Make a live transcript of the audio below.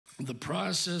the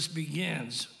process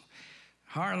begins.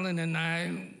 Harlan and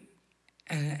I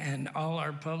and all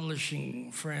our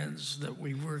publishing friends that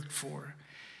we worked for,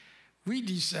 we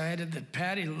decided that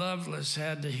Patty Loveless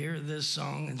had to hear this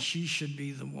song and she should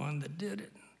be the one that did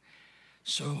it.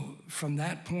 So from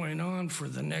that point on, for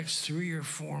the next 3 or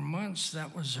 4 months,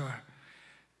 that was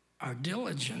our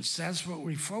diligence. That's what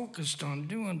we focused on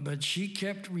doing, but she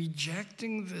kept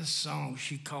rejecting this song.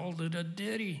 She called it a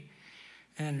ditty.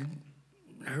 And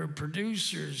her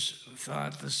producers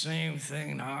thought the same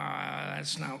thing.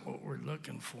 That's not what we're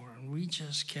looking for. And we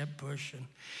just kept pushing.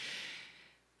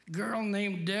 A girl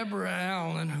named Deborah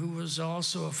Allen, who was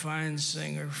also a fine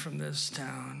singer from this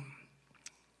town,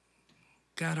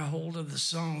 got a hold of the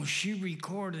song. She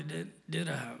recorded it, did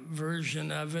a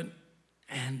version of it.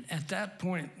 And at that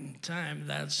point in time,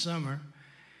 that summer,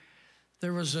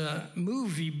 there was a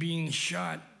movie being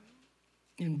shot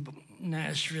in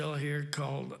Nashville here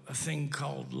called A Thing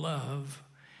Called Love.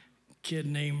 A kid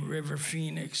named River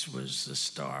Phoenix was the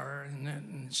star,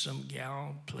 and some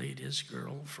gal played his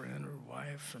girlfriend or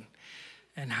wife,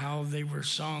 and how they were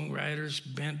songwriters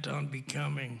bent on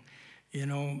becoming,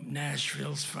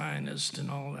 Nashville's finest and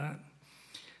all that.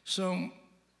 So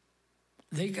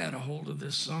they got a hold of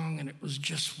this song, and it was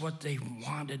just what they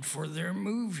wanted for their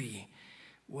movie.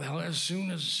 Well, as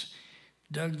soon as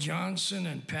Doug Johnson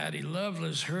and Patty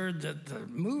Loveless heard that the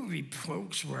movie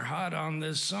folks were hot on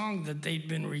this song that they'd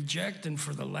been rejecting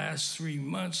for the last 3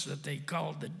 months that they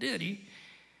called the ditty,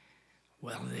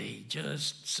 well, they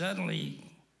just suddenly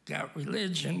got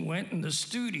religion, went in the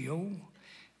studio,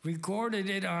 recorded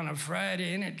it on a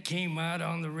Friday, and it came out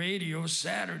on the radio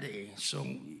Saturday. So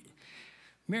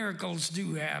miracles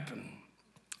do happen.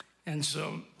 And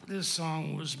so this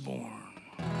song was born.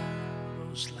 It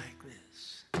goes like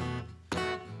this.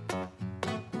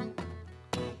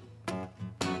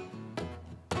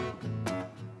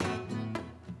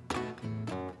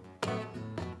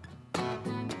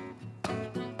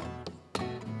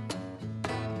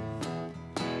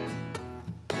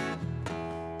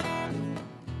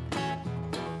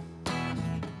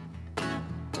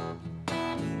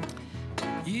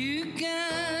 You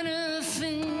got a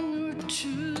thing or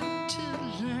two to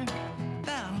learn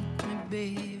about me,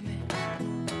 baby.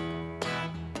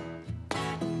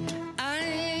 I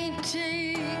ain't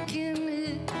taking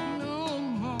it no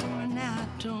more, and I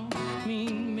don't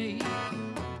mean maybe.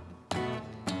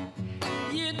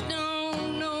 You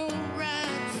don't know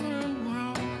right from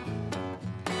wrong.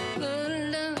 The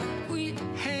love we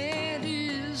had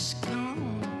is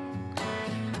gone.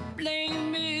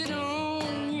 Blame it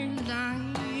on your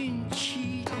lying,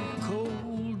 cheating,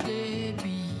 cold,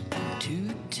 deadbeat,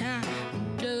 two-time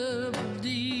double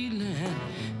dealing,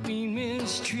 me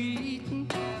mistreating,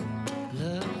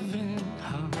 loving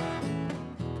hard.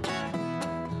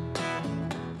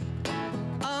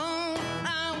 All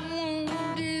I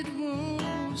wanted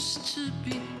was to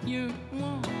be your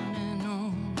one and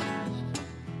only.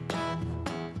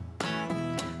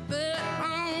 But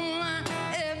all I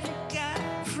ever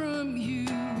got from you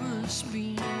was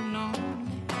being lonely.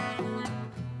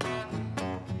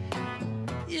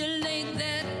 You laid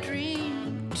that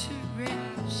dream to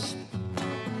rest.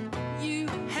 You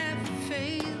have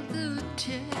failed the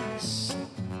test.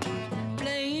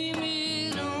 Blame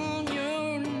it on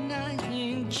your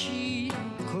lying,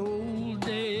 cheating, cold,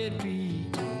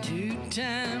 deadbeat,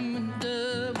 two-time and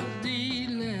double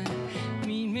dealing,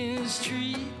 me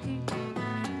mistreating,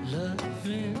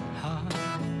 loving hard.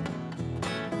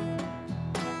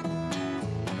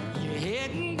 You're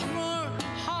heading for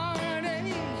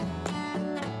heartache,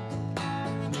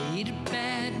 made a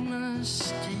bad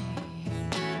mistake.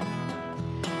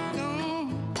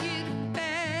 Gonna get a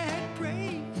bad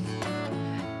break,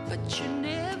 but you're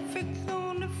never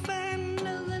gonna find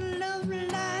another love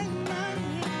like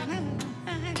mine.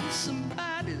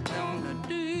 Somebody's gonna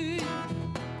do it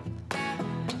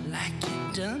like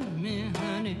you done me,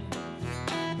 honey.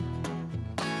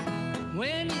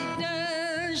 When he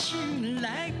does you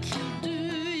like